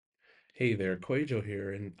Hey there, Quajo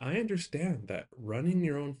here, and I understand that running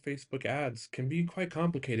your own Facebook ads can be quite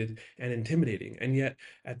complicated and intimidating, and yet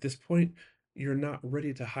at this point, you're not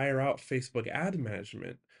ready to hire out Facebook ad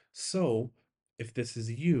management. So, if this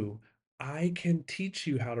is you, I can teach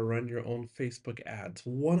you how to run your own Facebook ads,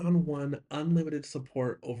 one-on-one, unlimited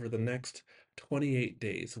support over the next 28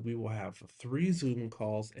 days. We will have 3 Zoom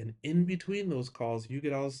calls, and in between those calls, you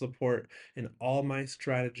get all the support and all my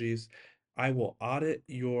strategies. I will audit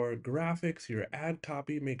your graphics, your ad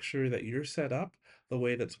copy, make sure that you're set up the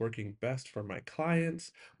way that's working best for my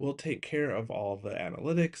clients. We'll take care of all the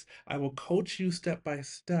analytics. I will coach you step by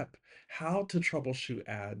step how to troubleshoot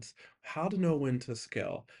ads, how to know when to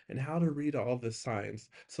scale, and how to read all the signs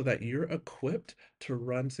so that you're equipped to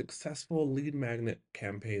run successful lead magnet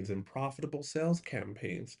campaigns and profitable sales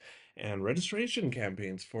campaigns and registration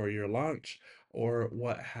campaigns for your launch or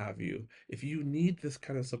what have you. If you need this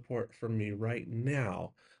kind of support from me right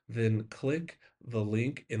now, then click the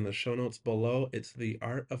link in the show notes below. It's the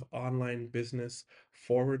Art of Online Business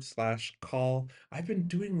 /call. I've been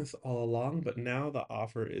doing this all along, but now the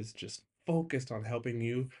offer is just focused on helping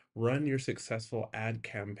you run your successful ad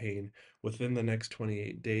campaign within the next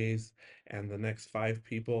 28 days, and the next 5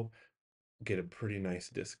 people get a pretty nice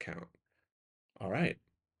discount. All right,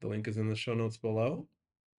 the link is in the show notes below.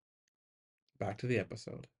 Back to the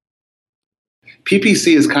episode.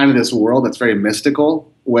 PPC is kind of this world that's very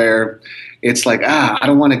mystical where it's like, I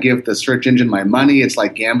don't want to give the search engine my money. It's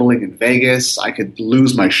like gambling in Vegas. I could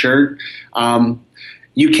lose my shirt.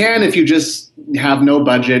 You can if you just have no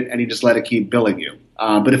budget and you just let it keep billing you.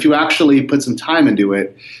 But if you actually put some time into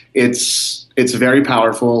it, it's very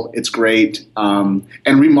powerful. It's great. And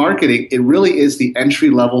remarketing, it really is the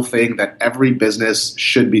entry level thing that every business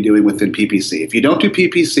should be doing within PPC. If you don't do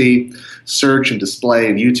PPC, search and display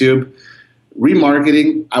and YouTube,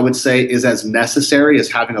 remarketing, I would say, is as necessary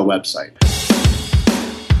as having a website.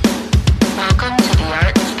 Welcome to the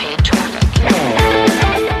Art of Paid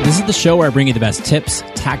Traffic. This is the show where I bring you the best tips,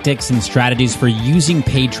 tactics, and strategies for using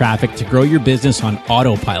paid traffic to grow your business on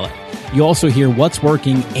autopilot. You also hear what's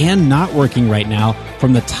working and not working right now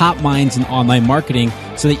from the top minds in online marketing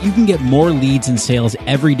so that you can get more leads and sales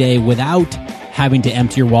every day without having to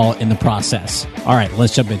empty your wallet in the process. All right,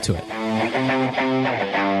 let's jump into it.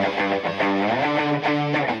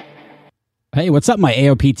 Hey, what's up, my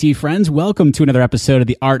AOPT friends? Welcome to another episode of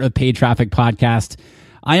the Art of Paid Traffic podcast.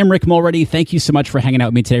 I am Rick Mulready. Thank you so much for hanging out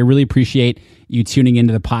with me today. I really appreciate you tuning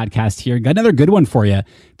into the podcast here. Got another good one for you.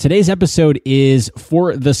 Today's episode is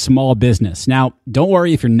for the small business. Now, don't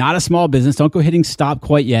worry if you're not a small business. Don't go hitting stop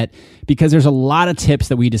quite yet because there's a lot of tips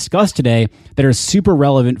that we discussed today that are super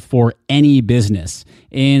relevant for any business.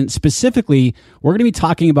 And specifically, we're going to be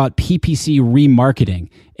talking about PPC remarketing.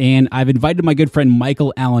 And I've invited my good friend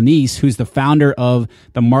Michael Alaniz, who's the founder of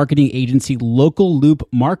the marketing agency Local Loop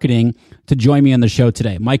Marketing, to join me on the show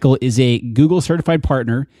today. Michael is a Google certified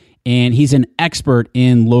partner, and he's an expert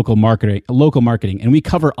in local marketing. And we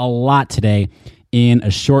cover a lot today in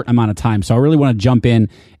a short amount of time. So I really want to jump in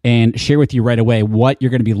and share with you right away what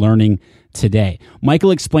you're going to be learning today.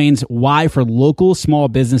 Michael explains why for local small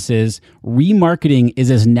businesses, remarketing is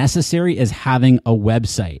as necessary as having a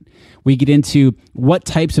website. We get into what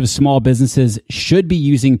types of small businesses should be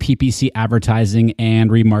using PPC advertising and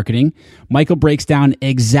remarketing. Michael breaks down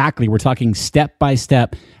exactly, we're talking step by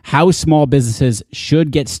step, how small businesses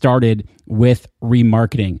should get started with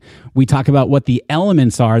remarketing. We talk about what the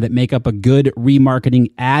elements are that make up a good remarketing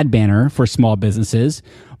ad banner for small businesses.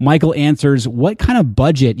 Michael answers what kind of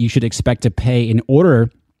budget you should expect to pay in order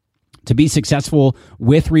to be successful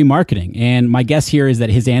with remarketing. And my guess here is that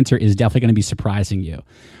his answer is definitely going to be surprising you.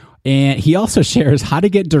 And he also shares how to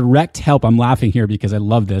get direct help. I'm laughing here because I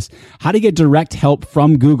love this. How to get direct help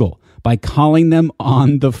from Google by calling them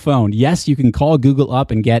on the phone. Yes, you can call Google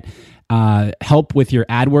up and get help with your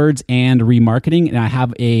AdWords and remarketing. And I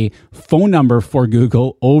have a phone number for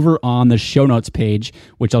Google over on the show notes page,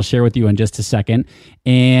 which I'll share with you in just a second.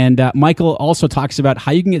 And Michael also talks about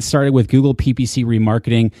how you can get started with Google PPC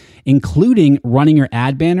remarketing, including running your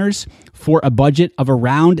ad banners for a budget of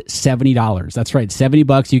around $70. That's right,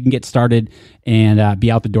 $70. You can get started and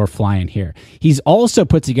be out the door flying here. He's also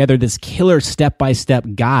put together this killer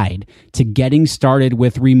step-by-step guide to getting started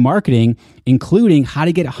with remarketing, including how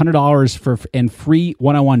to get $100 and free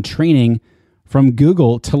one-on-one training from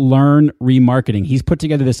Google to learn remarketing. He's put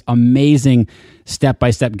together this amazing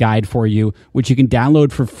step-by-step guide for you, which you can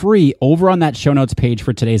download for free over on that show notes page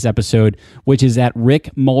for today's episode, which is at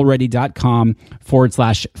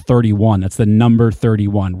rickmulready.com/31. That's the number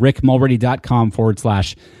 31.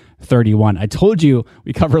 rickmulready.com/31. I told you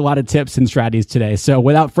we cover a lot of tips and strategies today. So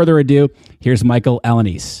without further ado, here's Michael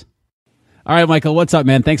Alaniz. All right, Michael, what's up,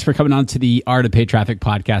 man? Thanks for coming on to the Art of Paid Traffic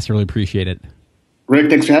podcast. I really appreciate it. Rick,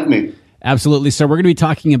 thanks for having me. Absolutely. So we're going to be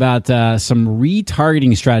talking about some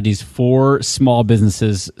retargeting strategies for small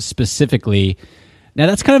businesses specifically. Now,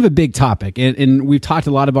 that's kind of a big topic, and we've talked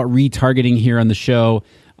a lot about retargeting here on the show,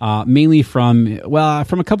 mainly from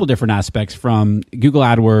a couple different aspects, from Google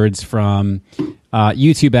AdWords, from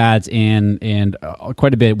YouTube ads, and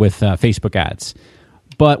quite a bit with Facebook ads.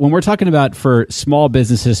 But when we're talking about for small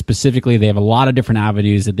businesses specifically, they have a lot of different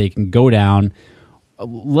avenues that they can go down.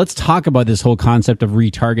 Let's talk about this whole concept of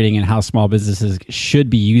retargeting and how small businesses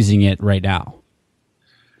should be using it right now.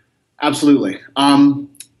 Absolutely.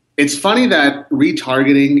 It's funny that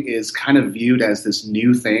retargeting is kind of viewed as this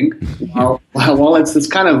new thing. While it's this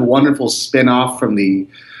kind of wonderful spin-off from the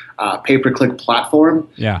pay-per-click platform.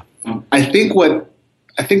 Yeah. I think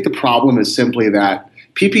the problem is simply that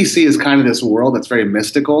PPC is kind of this world that's very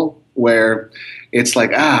mystical, where it's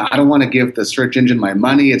like, I don't want to give the search engine my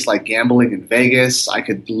money. It's like gambling in Vegas. I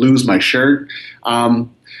could lose my shirt.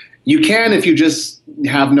 You can if you just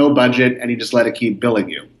have no budget and you just let it keep billing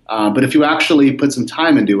you. But if you actually put some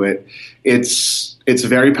time into it, it's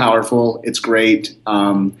very powerful. It's great.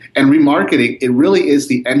 And remarketing, it really is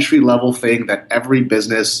the entry level thing that every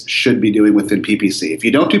business should be doing within PPC. If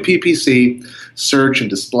you don't do PPC, search and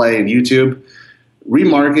display and YouTube,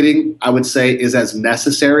 remarketing, I would say, is as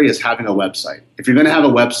necessary as having a website. If you're going to have a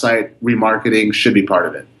website, remarketing should be part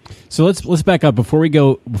of it. So let's back up before we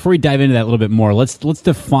dive into that a little bit more. Let's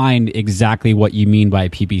define exactly what you mean by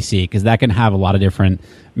PPC, because that can have a lot of different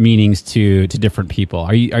meanings to different people.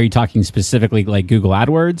 Are you talking specifically like Google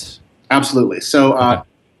AdWords? Absolutely. So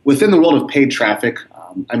within the world of paid traffic,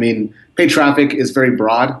 paid traffic is very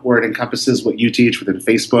broad, where it encompasses what you teach within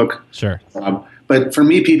Facebook. Sure. But for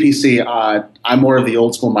me, PPC, I'm more of the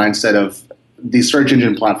old school mindset of the search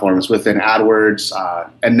engine platforms within AdWords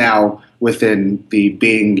and now within the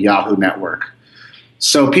Bing Yahoo network.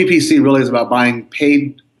 So PPC really is about buying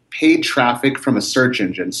paid traffic from a search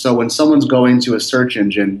engine. So when someone's going to a search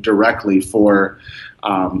engine directly for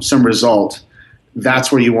some result,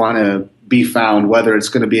 that's where you want to be found, whether it's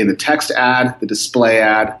going to be in the text ad, the display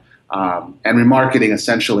ad. And remarketing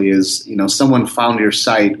essentially is, someone found your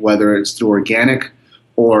site, whether it's through organic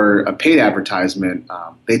or a paid advertisement.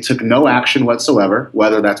 They took no action whatsoever,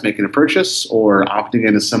 whether that's making a purchase or opting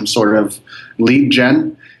into some sort of lead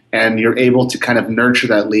gen. And you're able to kind of nurture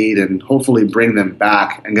that lead and hopefully bring them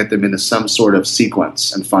back and get them into some sort of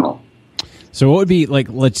sequence and funnel. So what would be like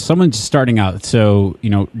someone just starting out? So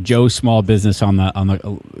Joe small business on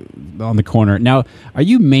the corner. Now, are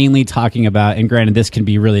you mainly talking about? And granted, this can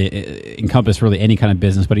be really encompass really any kind of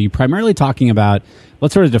business, but are you primarily talking about?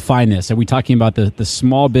 Let's sort of define this. Are we talking about the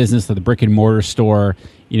small business, the brick and mortar store,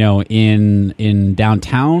 in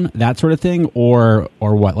downtown, that sort of thing, or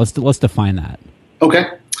what? Let's define that. Okay,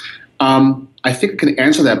 I think I can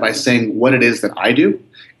answer that by saying what it is that I do,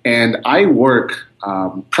 and I work.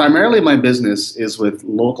 Primarily, my business is with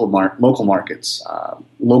local markets,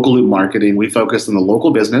 local loop marketing. We focus on the local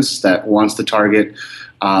business that wants to target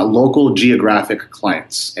local geographic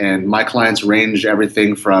clients. And my clients range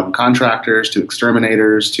everything from contractors to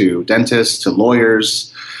exterminators to dentists to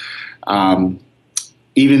lawyers.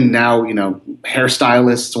 Even now,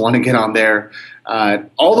 hairstylists want to get on there,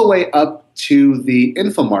 all the way up to the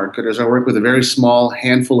info marketers. I work with a very small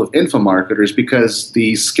handful of info marketers because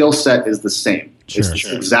the skill set is the same. It's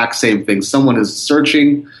the exact same thing. Someone is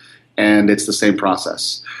searching, and it's the same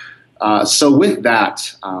process. So with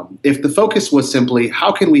that, if the focus was simply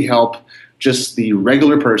how can we help just the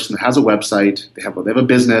regular person that has a website, they have a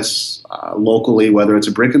business locally, whether it's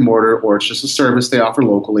a brick and mortar or it's just a service they offer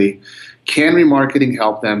locally, can remarketing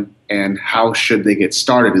help them, and how should they get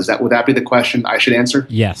started? Would that be the question I should answer?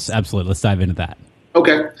 Yes, absolutely. Let's dive into that.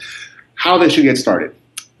 Okay. How they should get started.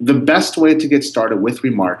 The best way to get started with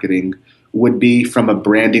remarketing would be from a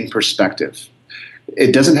branding perspective.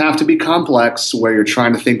 It doesn't have to be complex where you're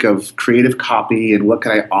trying to think of creative copy and what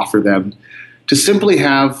can I offer them. To simply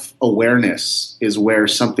have awareness is where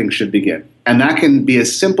something should begin. And that can be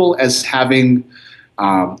as simple as having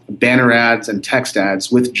banner ads and text ads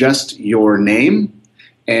with just your name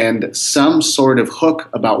and some sort of hook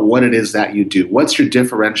about what it is that you do. What's your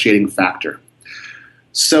differentiating factor?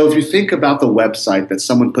 So if you think about the website that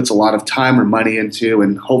someone puts a lot of time or money into,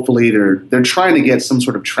 and hopefully they're trying to get some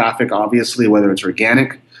sort of traffic, obviously, whether it's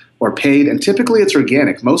organic or paid, and typically it's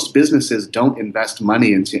organic. Most businesses don't invest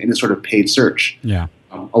money into any sort of paid search. Yeah.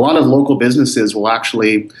 A lot of local businesses will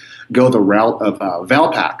actually go the route of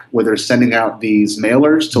Valpak, where they're sending out these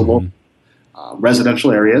mailers to local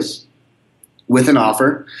residential areas with an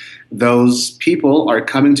offer. those people are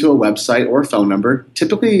coming to a website or a phone number.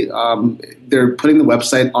 Typically, they're putting the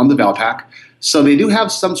website on the Valpak. So they do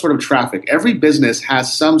have some sort of traffic. Every business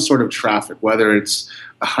has some sort of traffic, whether it's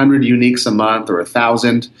 100 uniques a month or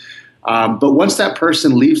 1,000. But once that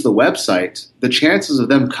person leaves the website, the chances of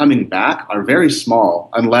them coming back are very small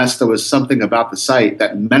unless there was something about the site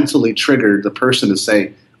that mentally triggered the person to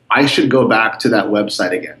say, I should go back to that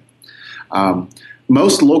website again.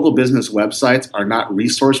 Most local business websites are not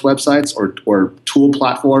resource websites or tool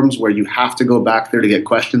platforms where you have to go back there to get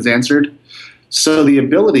questions answered. So the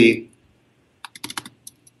ability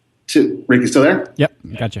to, Rick, you still there? Yep,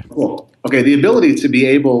 gotcha. Cool. Okay, the ability to be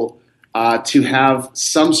able to have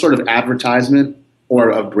some sort of advertisement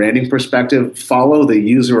or a branding perspective follow the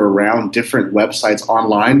user around different websites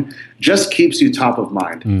online just keeps you top of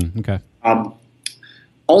mind. Okay.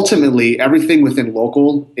 Ultimately, everything within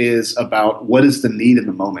local is about what is the need in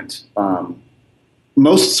the moment.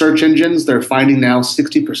 Most search engines, they're finding now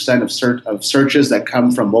 60% of searches that come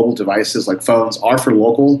from mobile devices like phones are for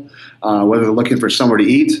local, whether they're looking for somewhere to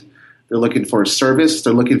eat, they're looking for a service,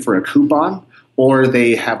 they're looking for a coupon, or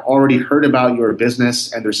they have already heard about your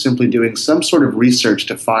business and they're simply doing some sort of research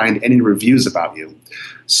to find any reviews about you.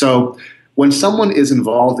 So when someone is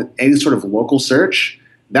involved in any sort of local search,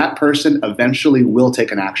 that person eventually will take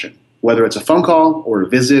an action, whether it's a phone call or a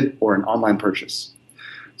visit or an online purchase.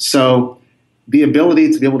 So the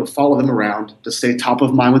ability to be able to follow them around, to stay top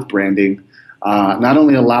of mind with branding, not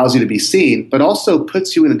only allows you to be seen, but also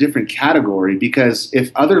puts you in a different category, because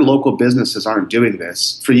if other local businesses aren't doing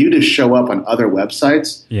this, for you to show up on other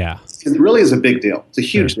websites, it really is a big deal. It's a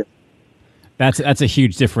huge deal. That's a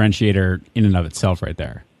huge differentiator in and of itself right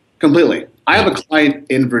there. Completely. I have a client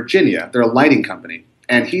in Virginia. They're a lighting company.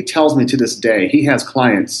 And he tells me to this day, he has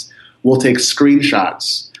clients will take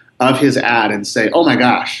screenshots of his ad and say, oh my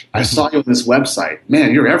gosh, I saw you on this website.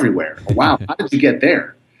 Man, you're everywhere. Wow, how did you get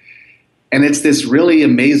there? And it's this really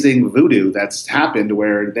amazing voodoo that's happened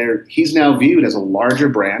where he's now viewed as a larger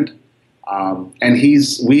brand. And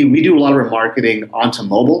we do a lot of remarketing onto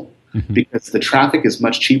mobile because the traffic is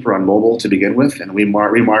much cheaper on mobile to begin with, and we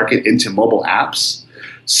remarket into mobile apps.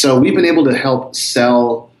 So we've been able to help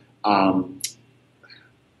sell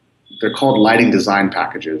they're called lighting design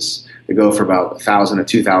packages. They go for about $1,000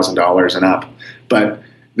 to $2,000 and up. But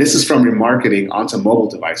this is from remarketing onto mobile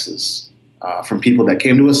devices from people that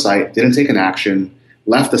came to a site, didn't take an action,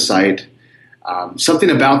 left the site. Something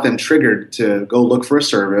about them triggered to go look for a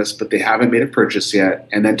service, but they haven't made a purchase yet.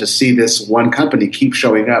 And then to see this one company keep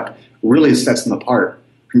showing up really sets them apart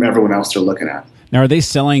from everyone else they're looking at. Now, are they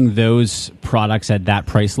selling those products at that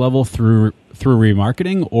price level through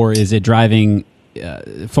remarketing, or is it driving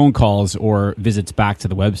phone calls or visits back to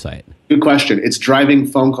the website? Good question. It's driving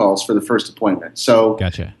phone calls for the first appointment. So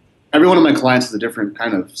gotcha. Every one of my clients has a different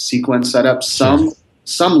kind of sequence set up. Some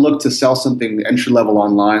look to sell something entry level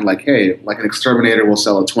online, like, hey, like an exterminator will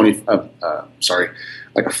sell like a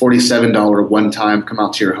 $47 one time, come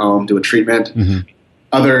out to your home, do a treatment.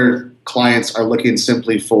 Other clients are looking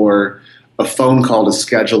simply for a phone call to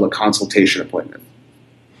schedule a consultation appointment.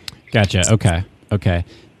 Gotcha. Okay.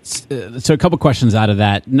 So a couple questions out of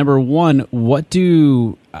that. Number one,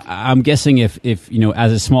 I'm guessing if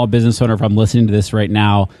as a small business owner, if I'm listening to this right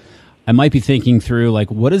now, I might be thinking through, like,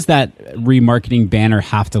 what does that remarketing banner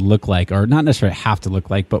have to look like, or not necessarily have to look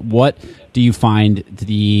like, but what do you find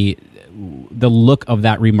the look of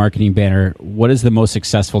that remarketing banner? What is the most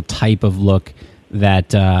successful type of look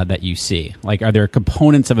that you see? Like, are there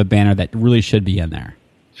components of a banner that really should be in there?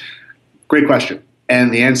 Great question.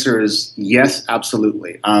 And the answer is yes,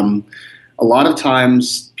 absolutely. A lot of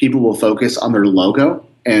times people will focus on their logo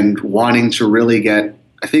and wanting to really get,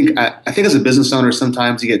 I think as a business owner,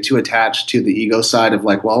 sometimes you get too attached to the ego side of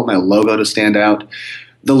like, well, my logo to stand out.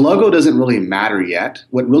 The logo doesn't really matter yet.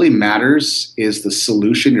 What really matters is the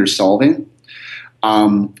solution you're solving.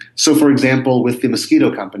 So for example, with the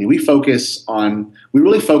mosquito company, we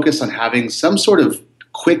really focus on having some sort of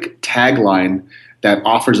quick tagline that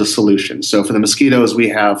offers a solution. So for the mosquitoes, we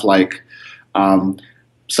have like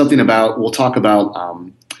we'll talk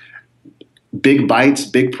about big bites,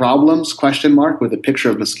 big problems, ? With a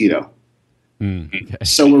picture of mosquito. Okay.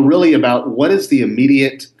 So we're really about what is the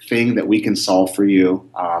immediate thing that we can solve for you.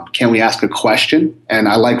 Can we ask a question? And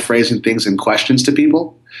I like phrasing things in questions to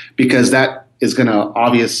people because that is going to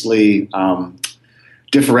obviously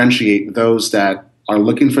differentiate those that are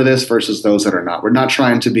looking for this versus those that are not. We're not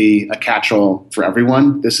trying to be a catch-all for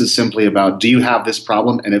everyone. This is simply about, do you have this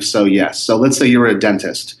problem? And if so, yes. So let's say you're a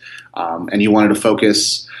dentist and you wanted to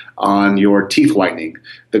focus on your teeth whitening.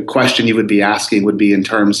 The question you would be asking would be in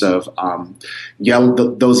terms of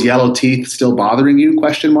those yellow teeth still bothering you?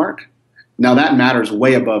 Question mark. Now that matters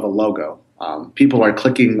way above a logo. People are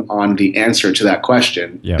clicking on the answer to that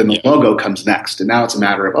question. Yep. Then the logo comes next. And now it's a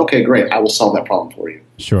matter of, okay, great, I will solve that problem for you.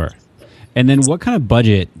 Sure. And then what kind of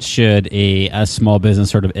budget should a small business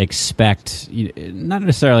sort of expect? Not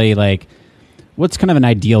necessarily like, what's kind of an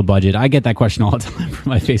ideal budget? I get that question all the time for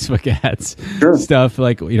my Facebook ads stuff.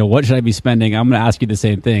 Like, what should I be spending? I'm going to ask you the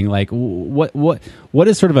same thing. Like, what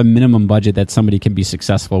is sort of a minimum budget that somebody can be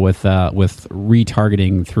successful with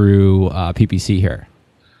retargeting through PPC here?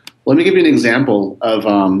 Let me give you an example of,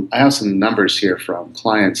 I have some numbers here from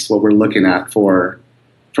clients, what we're looking at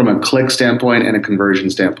from a click standpoint and a conversion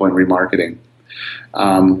standpoint, remarketing.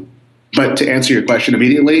 But to answer your question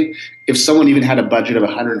immediately, if someone even had a budget of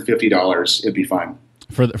 $150, it'd be fine.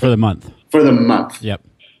 For the month? For the month. Yep.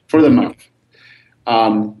 For the month.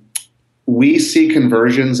 We see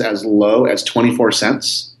conversions as low as 24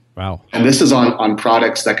 cents. Wow. And this is on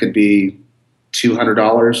products that could be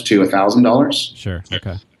 $200 to $1,000. Sure.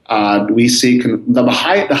 Okay. We see the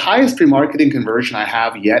highest remarketing conversion I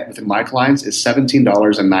have yet within my clients is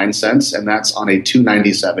 $17.09, and that's on a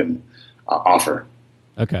 $297 offer.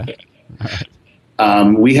 Okay. All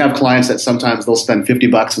right. We have clients that sometimes they'll spend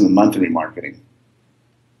 $50 in a month in remarketing.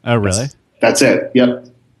 Oh, really? That's it. Yep.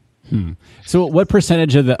 So, what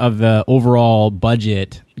percentage of the overall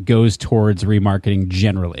budget goes towards remarketing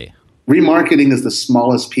generally? Remarketing is the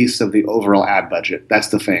smallest piece of the overall ad budget. That's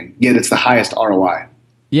the thing. Yet it's the highest ROI.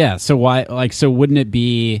 Yeah. So why? So wouldn't it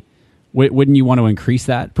be? Wouldn't you want to increase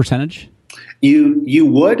that percentage? You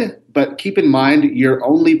would, but keep in mind you're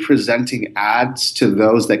only presenting ads to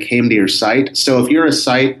those that came to your site. So if you're a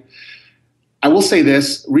site, I will say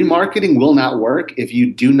this: remarketing will not work if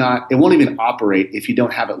you do not. It won't even operate if you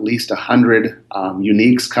don't have at least 100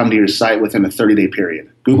 uniques come to your site within a 30-day period.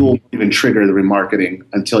 Google won't even trigger the remarketing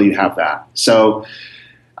until you have that. So.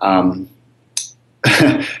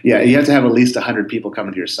 Yeah, you have to have at least 100 people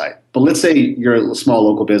coming to your site. But let's say you're a small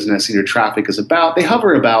local business and your traffic is they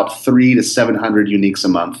hover about 300 to 700 uniques a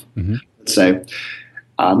month, let's say.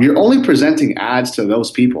 You're only presenting ads to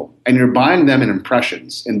those people, and you're buying them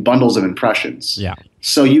in bundles of impressions. Yeah.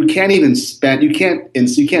 So you can't even spend, you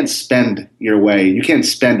can't spend your way, you can't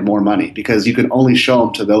spend more money because you can only show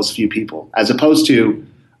them to those few people, as opposed to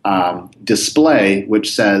display,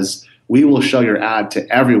 which says, we will show your ad to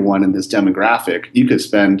everyone in this demographic. You could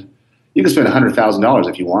spend $100,000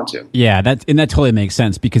 if you want to. Yeah, that totally makes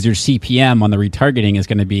sense because your CPM on the retargeting is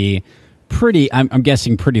going to be I'm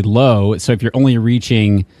guessing pretty low. So if you're only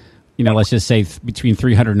reaching, let's just say between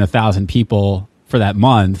 300 and 1,000 people for that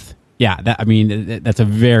month, that's a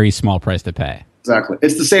very small price to pay. Exactly.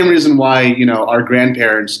 It's the same reason why, our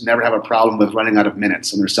grandparents never have a problem with running out of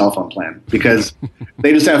minutes on their cell phone plan because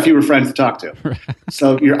they just have fewer friends to talk to. Right.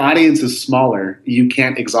 So your audience is smaller. You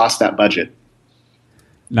can't exhaust that budget.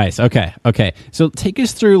 Nice. Okay. So take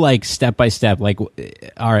us through like step by step. Like,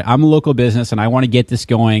 all right, I'm a local business and I want to get this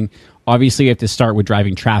going. Obviously, you have to start with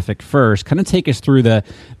driving traffic first. Kind of take us through the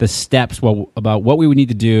steps about what we would need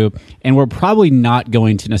to do. And we're probably not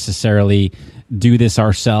going to necessarily do this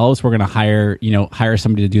ourselves. We're going to hire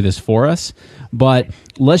somebody to do this for us. But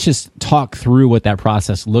let's just talk through what that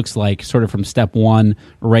process looks like, sort of from step one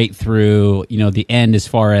right through the end, as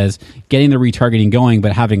far as getting the retargeting going,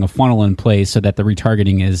 but having a funnel in place so that the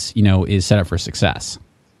retargeting is set up for success.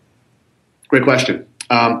 Great question.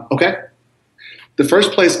 Okay. The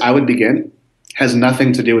first place I would begin has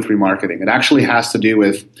nothing to do with remarketing. It actually has to do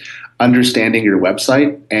with understanding your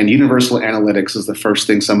website, and Universal Analytics is the first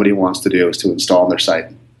thing somebody wants to do is to install on their site.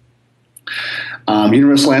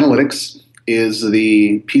 Universal Analytics is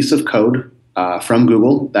the piece of code from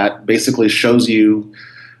Google that basically shows you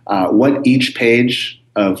what each page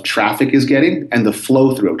of traffic is getting and the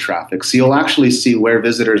flow through of traffic. So you'll actually see where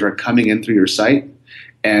visitors are coming in through your site,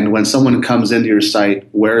 and when someone comes into your site,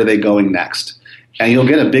 where are they going next? And you'll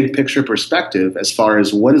get a big picture perspective as far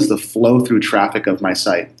as what is the flow through traffic of my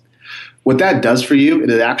site. What that does for you,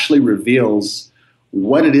 it actually reveals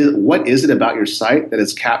what is it about your site that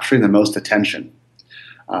is capturing the most attention.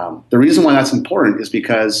 The reason why that's important is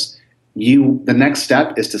because the next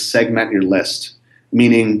step is to segment your list,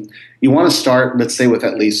 meaning you want to start, let's say, with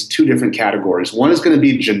at least two different categories. One is going to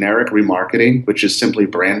be generic remarketing, which is simply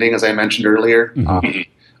branding, as I mentioned earlier.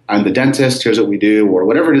 I'm the dentist, here's what we do, or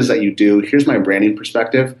whatever it is that you do, here's my branding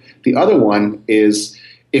perspective. The other one is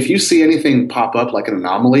if you see anything pop up like an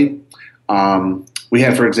anomaly, we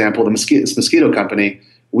have, for example, this mosquito company.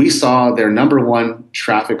 we saw their number one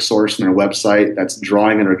traffic source in their website that's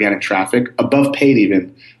drawing in organic traffic, above paid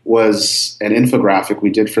even, was an infographic we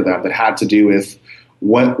did for them that had to do with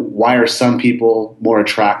why are some people more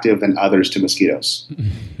attractive than others to mosquitoes.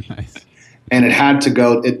 Nice. And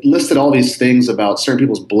it listed all these things about certain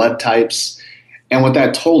people's blood types. And what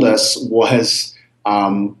that told us was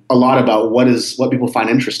a lot about what people find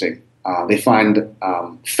interesting. They find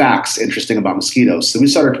facts interesting about mosquitoes. So we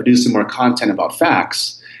started producing more content about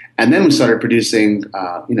facts. And then we started producing,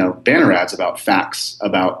 banner ads about facts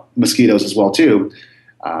about mosquitoes as well too,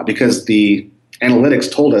 because the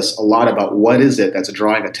analytics told us a lot about what is it that's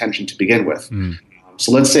drawing attention to begin with.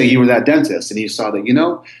 So let's say you were that dentist and you saw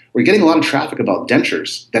that, we're getting a lot of traffic about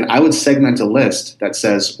dentures. Then I would segment a list that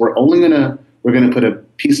says we're going to put a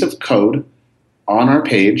piece of code on our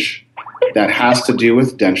page that has to do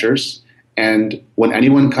with dentures. And when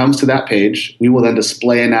anyone comes to that page, we will then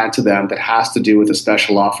display an ad to them that has to do with a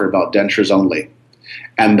special offer about dentures only.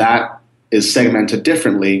 And that is segmented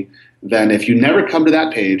differently than if you never come to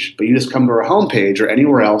that page, but you just come to our homepage or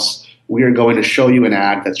anywhere else, we are going to show you an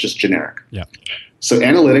ad that's just generic. Yeah. So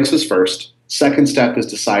analytics is first. Second step is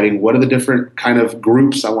deciding what are the different kind of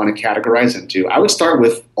groups I want to categorize into. I would start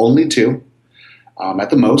with only 2 at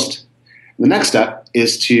the most. The next step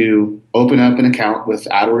is to open up an account with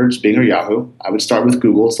AdWords, Bing, or Yahoo. I would start with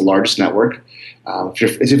Google. It's the largest network.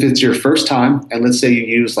 If it's your first time, and let's say you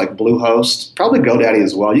use like Bluehost, probably GoDaddy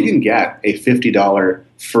as well, you can get a $50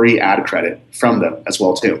 free ad credit from them as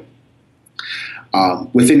well too.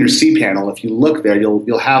 Within your cPanel, if you look there,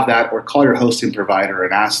 you'll have that, or call your hosting provider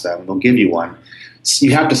and ask them. They'll give you one. So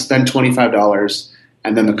you have to spend $25,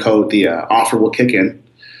 and then the offer will kick in.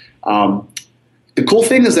 The cool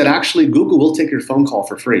thing is that actually Google will take your phone call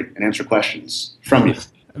for free and answer questions from you.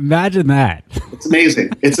 Imagine that. It's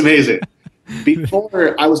amazing. It's amazing.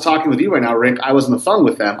 Before I was talking with you right now, Rick, I was on the phone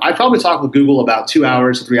with them. I probably talk with Google about 2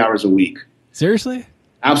 hours to 3 hours a week. Seriously?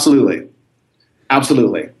 Absolutely.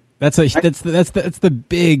 That's the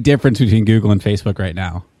big difference between Google and Facebook right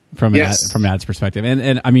now from an ad's perspective.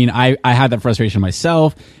 And I mean, I had that frustration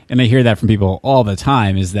myself, and I hear that from people all the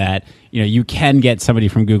time, is that, you can get somebody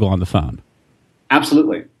from Google on the phone.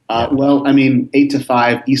 Absolutely. Well, I mean, 8 to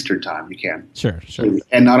 5 Eastern time, you can. Sure.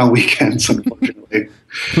 And not on weekends, unfortunately.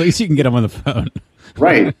 At least you can get them on the phone.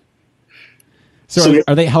 Right. So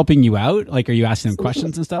are they helping you out? Like, are you asking them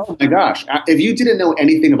questions and stuff? Oh my gosh. If you didn't know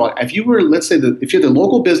anything about, if you were, let's say, if you're the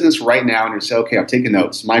local business right now and you say, okay, I'm taking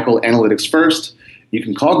notes, Michael, analytics first, you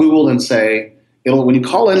can call Google and say, when you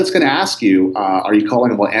call in, it's going to ask you, are you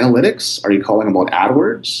calling about analytics? Are you calling about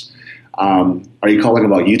AdWords? Are you calling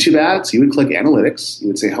about YouTube ads? You would click analytics. You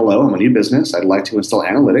would say, hello, I'm a new business. I'd like to install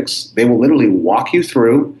analytics. They will literally walk you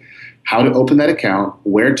through how to open that account,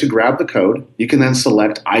 where to grab the code. You can then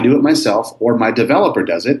select, I do it myself, or my developer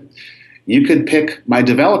does it. You could pick, my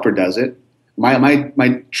developer does it. My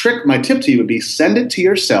tip to you would be send it to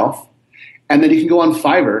yourself, and then you can go on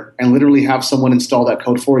Fiverr and literally have someone install that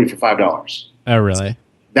code for you for $5. Oh, really?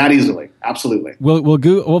 That easily. Absolutely.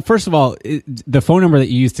 Well, first of all, the phone number that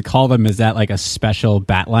you use to call them, is that like a special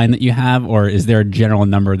bat line that you have, or is there a general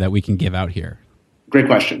number that we can give out here? Great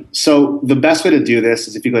question. So the best way to do this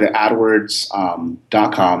is if you go to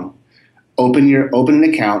AdWords.com, open an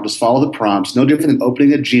account, just follow the prompts, no different than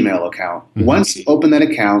opening a Gmail account. Mm-hmm. Once you open that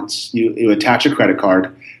account, you attach a credit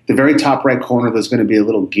card. The very top right corner, there's going to be a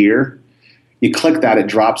little gear. You click that, it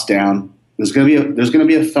drops down. There's going to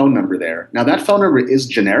be a phone number there. Now that phone number is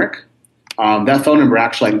generic. That phone number,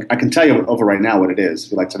 actually, I can tell you over right now what it is,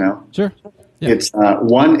 if you'd like to know. Sure. Yeah. It's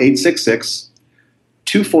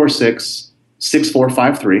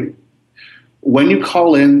 1-866-246-6453. When you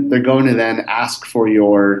call in, they're going to then ask for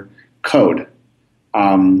your code.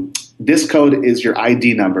 This code is your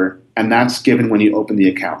ID number, and that's given when you open the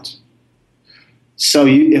account. So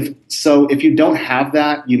if you don't have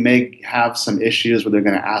that, you may have some issues where they're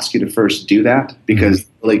going to ask you to first do that because they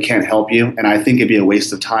really can't help you. And I think it'd be a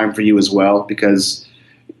waste of time for you as well, because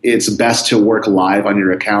it's best to work live on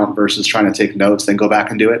your account versus trying to take notes, then go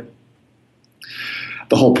back and do it.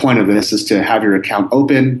 The whole point of this is to have your account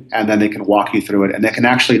open, and then they can walk you through it, and they can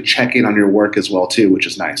actually check in on your work as well too, which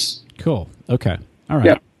is nice. Cool. Okay. All right.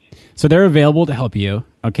 Yep. So they're available to help you.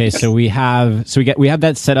 Okay. Yes. So we have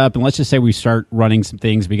that set up, and let's just say we start running some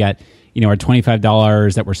things. We got, our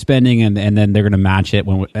 $25 that we're spending, and then they're going to match it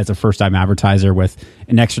as a first time advertiser with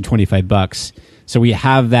an extra $25. So we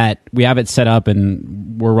have it set up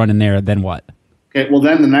and we're running there. Then what? Okay. Well,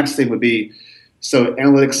 then the next thing would be, so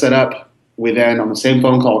analytics set up. We then on the same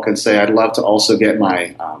phone call can say, I'd love to also get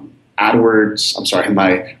my my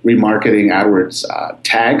remarketing AdWords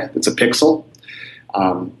tag. It's a pixel.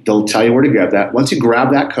 They'll tell you where to grab that. Once you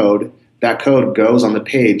grab that code goes on the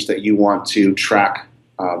page that you want to track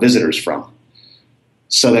visitors from.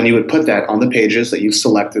 So then you would put that on the pages that you've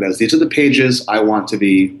selected as these are the pages I want to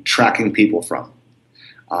be tracking people from.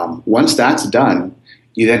 Once that's done,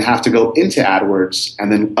 you then have to go into AdWords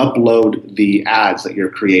and then upload the ads that you're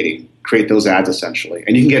creating. Create those ads essentially.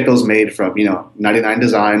 And you can get those made from, 99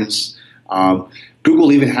 Designs.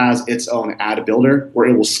 Google even has its own ad builder where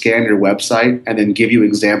it will scan your website and then give you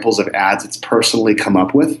examples of ads it's personally come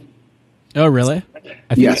up with. Oh, really?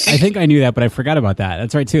 Yes. I think I knew that, but I forgot about that.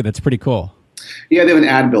 That's right, too. That's pretty cool. Yeah, they have an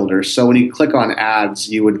ad builder. So when you click on ads,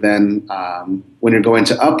 you would then, when you're going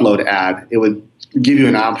to upload ad, it would give you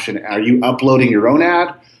an option. Are you uploading your own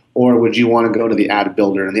ad, or would you want to go to the ad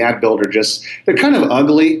builder? And the ad builder they're kind of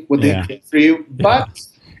ugly what they get for you, but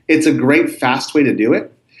it's a great, fast way to do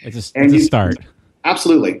it. It's a start.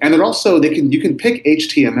 Absolutely. And they're also, you can pick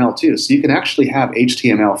HTML too. So you can actually have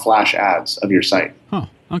HTML flash ads of your site. Huh.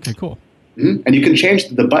 Okay, cool. Mm-hmm. And you can change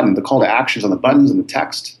the button, the call to actions on the buttons and the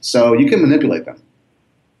text. So you can manipulate them.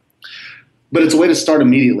 But it's a way to start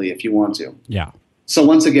immediately if you want to. Yeah. So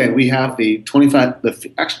once again, we have the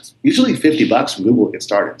usually $50 from Google to get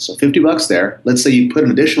started. So $50 there. Let's say you put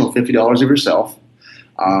an additional $50 of yourself.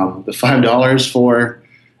 The $5 for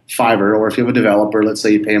Fiverr, or if you have a developer, let's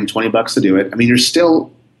say you pay them $20 to do it. I mean, you're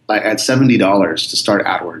still at $70 to start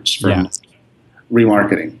AdWords from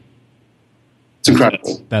remarketing. It's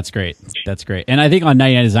incredible. That's great. And I think on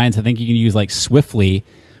 99 Designs, I think you can use like Swiftly.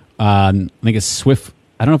 I think it's Swift.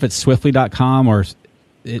 I don't know if it's swiftly.com or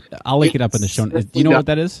I'll link it up in the show. Do you know what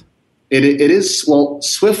that is? It is. Well,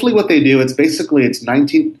 Swiftly, what they do, it's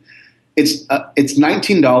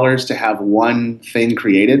 $19 to have one thing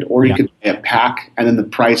created, or you could pay a pack and then the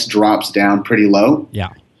price drops down pretty low. Yeah.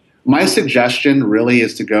 My suggestion really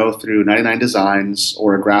is to go through 99 Designs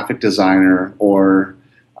or a graphic designer, or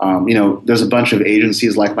there's a bunch of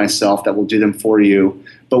agencies like myself that will do them for you.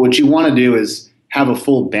 But what you want to do is have a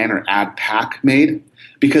full banner ad pack made,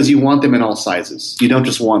 because you want them in all sizes. You don't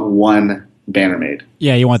just want one banner made.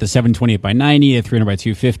 Yeah, you want the 728 by 90, the 300 by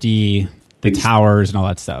 250, the towers and all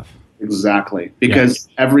that stuff. Exactly. Because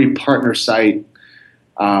every partner site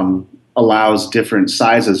allows different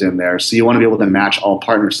sizes in there. So you want to be able to match all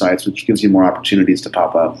partner sites, which gives you more opportunities to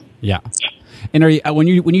pop up. Yeah. And when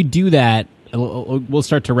you do that, we'll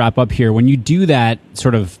start to wrap up here. When you do that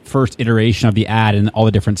sort of first iteration of the ad and all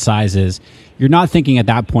the different sizes, you're not thinking at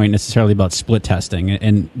that point necessarily about split testing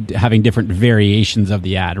and having different variations of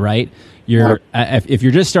the ad, right? If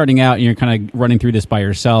you're just starting out and you're kind of running through this by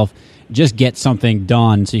yourself, just get something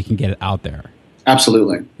done so you can get it out there.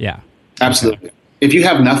 Absolutely. Yeah. Absolutely. Okay. If you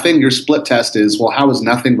have nothing, your split test is, well, how is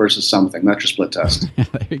nothing versus something? That's your split test.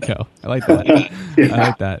 There you go. I like that. I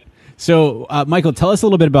like that. So, Michael, tell us a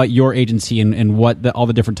little bit about your agency and what all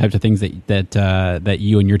the different types of things that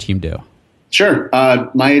you and your team do. Sure.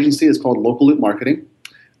 My agency is called Local Loop Marketing.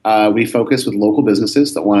 We focus with local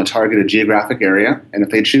businesses that want to target a geographic area. And if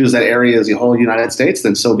they choose that area as the whole United States,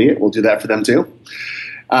 then so be it. We'll do that for them too.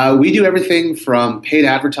 We do everything from paid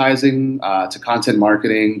advertising to content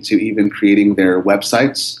marketing to even creating their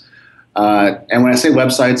websites. And when I say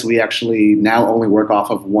websites, we actually now only work off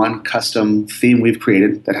of one custom theme we've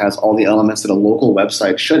created that has all the elements that a local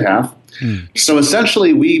website should have. So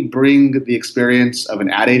essentially, we bring the experience of an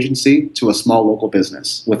ad agency to a small local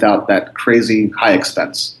business without that crazy high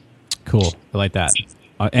expense. Cool. I like that.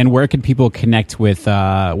 And where can people connect with,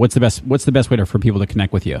 what's the best way for people to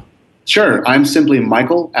connect with you? Sure. I'm simply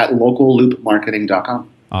Michael at localloopmarketing.com.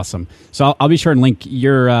 Awesome. So I'll be sure and link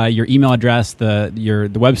your email address, the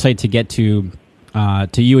website to get to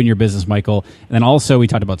you and your business, Michael. And then also we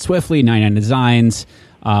talked about Swiftly, 99 Designs,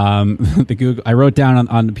 the Google. I wrote down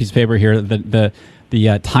on the piece of paper here the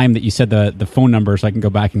time that you said the phone number, so I can go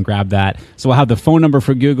back and grab that. So we'll have the phone number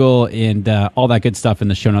for Google and all that good stuff in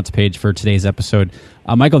the show notes page for today's episode.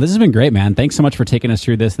 Michael, this has been great, man. Thanks so much for taking us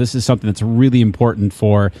through this. This is something that's really important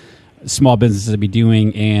for small businesses to be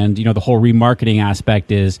doing, and the whole remarketing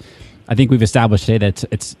aspect is, I think we've established today that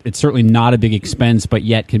it's certainly not a big expense, but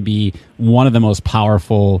yet can be one of the most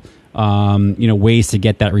powerful ways to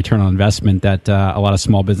get that return on investment that a lot of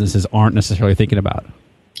small businesses aren't necessarily thinking about.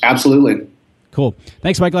 Absolutely. Cool.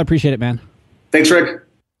 Thanks, Michael. I appreciate it, man. Thanks, Rick.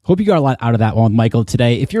 Hope you got a lot out of that one with Michael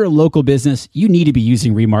today. If you're a local business, you need to be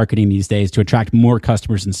using remarketing these days to attract more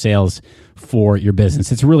customers and sales for your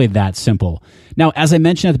business. It's really that simple. Now, as I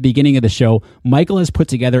mentioned at the beginning of the show, Michael has put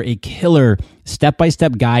together a killer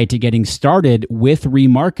step-by-step guide to getting started with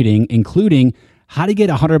remarketing, including how to get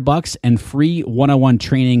 $100 and free one-on-one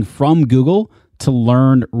training from Google to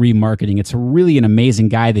learn remarketing. It's really an amazing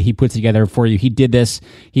guide that he put together for you. He did this.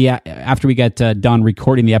 After we got done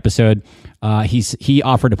recording the episode, he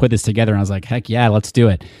offered to put this together, and I was like, heck yeah, let's do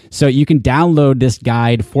it. So you can download this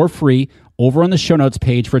guide for free over on the show notes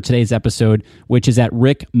page for today's episode, which is at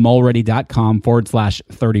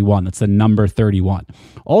rickmulready.com/31. That's the number 31.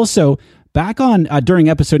 Also, back on during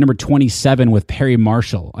episode number 27 with Perry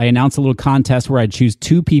Marshall, I announced a little contest where I'd choose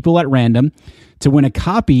 2 people at random to win a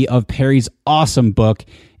copy of Perry's awesome book,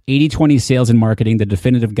 80/20 Sales and Marketing, The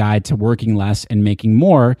Definitive Guide to Working Less and Making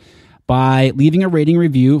More, by leaving a rating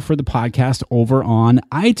review for the podcast over on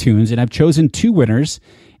iTunes. And I've chosen 2 winners.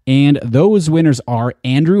 And those winners are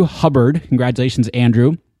Andrew Hubbard. Congratulations,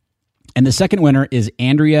 Andrew. And the second winner is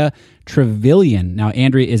Andrea Trevelyan. Now,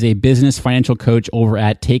 Andrea is a business financial coach over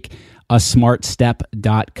at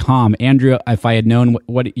takeasmartstep.com. Andrea, if I had known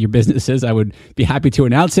what your business is, I would be happy to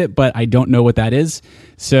announce it, but I don't know what that is.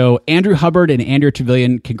 So Andrew Hubbard and Andrea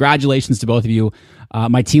Trevelyan, congratulations to both of you.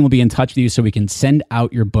 My team will be in touch with you so we can send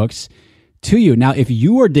out your books to you. Now, if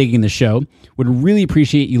you are digging the show, would really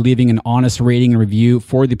appreciate you leaving an honest rating and review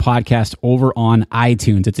for the podcast over on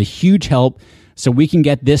iTunes. It's a huge help so we can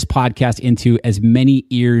get this podcast into as many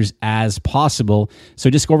ears as possible. So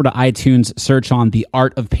just go over to iTunes, search on The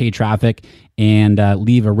Art of Paid Traffic, and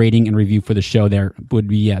leave a rating and review for the show there. Would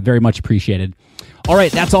be very much appreciated. All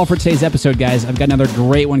right, that's all for today's episode, guys. I've got another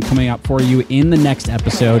great one coming up for you in the next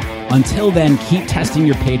episode. Until then, keep testing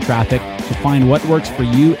your paid traffic to find what works for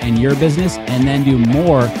you and your business, and then do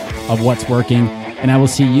more of what's working. And I will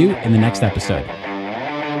see you in the next episode.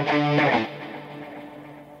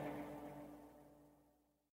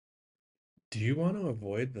 Do you want to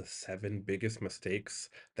avoid the 7 biggest mistakes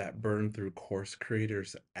that burn through course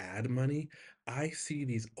creators' ad money? I see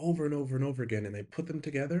these over and over and over again, and I put them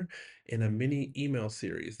together in a mini email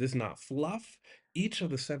series. This is not fluff. Each of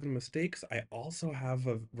the 7 mistakes, I also have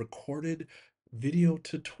a recorded video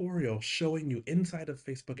tutorial showing you inside of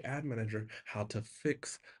Facebook Ad Manager how to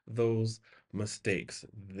fix those mistakes.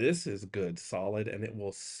 This is good, solid, and it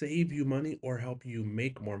will save you money or help you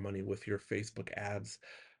make more money with your Facebook ads.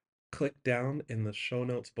 Click down in the show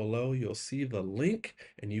notes below. You'll see the link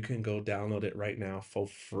and you can go download it right now for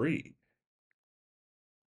free.